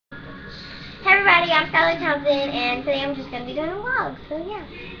everybody, I'm Skylar Townsend, and today I'm just going to be doing a vlog, so yeah.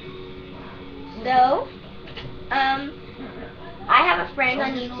 So, I have a friend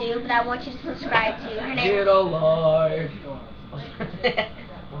on YouTube that I want you to subscribe to.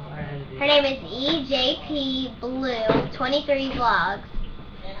 Her name is EJP Blue 23 Vlogs.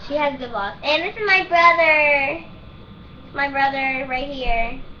 She has good vlogs. And this is my brother. My brother right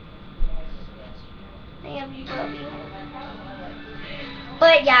here. But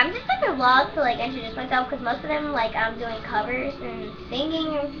yeah, I'm just doing a vlog to like introduce myself because most of them like I'm doing covers and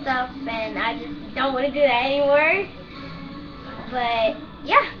singing and stuff, and I just don't want to do that anymore. But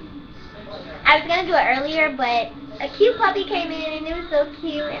yeah, I was gonna do it earlier, but a cute puppy came in and it was so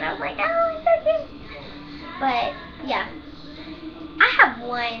cute, and I was like, oh, it's so cute. But yeah, I have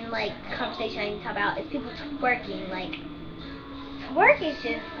one like conversation I need to talk about. It's people twerking. Like, twerk is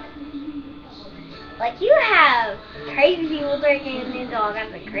just like, you have crazy people twerking, and then all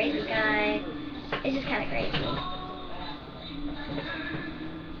kinds of crazy guy. It's just kind of crazy.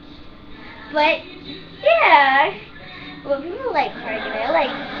 But yeah, well, people like twerking, they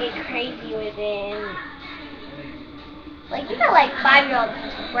like get crazy with it. And, like, you got like 5-year-olds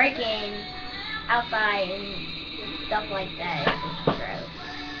twerking outside and stuff like that. It's just gross.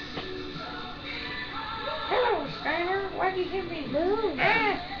 Hello, Skylar. Why'd you give me move?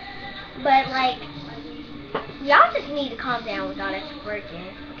 But like, y'all just need to calm down with all that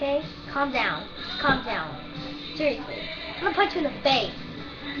twerking, okay? Calm down. Calm down. Seriously. I'm gonna punch you in the face.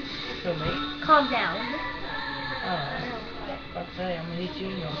 So me? Calm down. I'm gonna hit you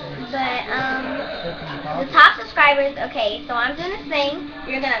in your face. But, the top subscribers, okay, so I'm doing this thing.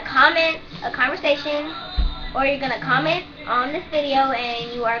 You're gonna comment a conversation, or you're gonna comment on this video,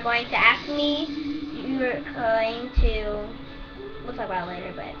 and you are going to ask me, you're going to, we'll talk about it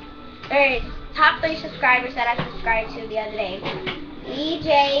later, but there's top 3 subscribers that I subscribed to the other day.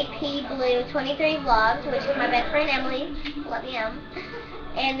 EJP Blue 23 Vlogs, which is my best friend Emily. Let me know.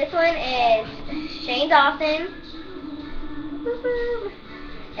 And this one is Shane Dawson.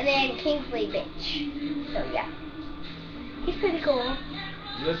 And then Kingsley Bitch. So yeah, he's pretty cool.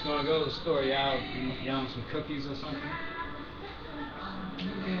 You just gonna go to the store, y'all want some cookies or something?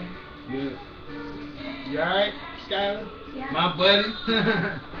 Good. You alright, Skylar? Yeah. My buddy?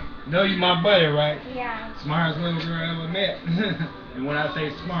 Know you my buddy, right? Yeah. Smartest little girl I ever met. And when I say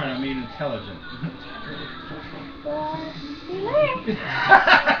smart, I mean intelligent. Well, see you later.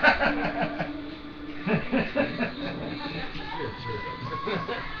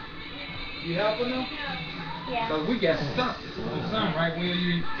 You helping them? Yeah. Cause we got stuck on something, right? Where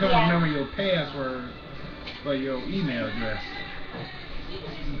you couldn't remember your password for your email address.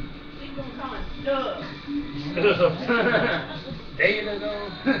 Data though.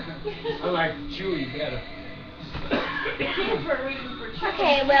 I like Chewy better.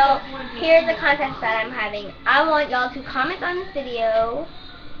 Okay, well, here's the contest that I'm having. I want y'all to comment on this video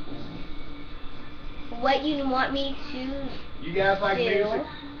what you want me to You guys like do, music?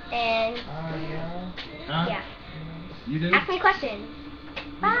 and Huh? yeah, You do? ask me questions.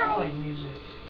 Bye. I like music.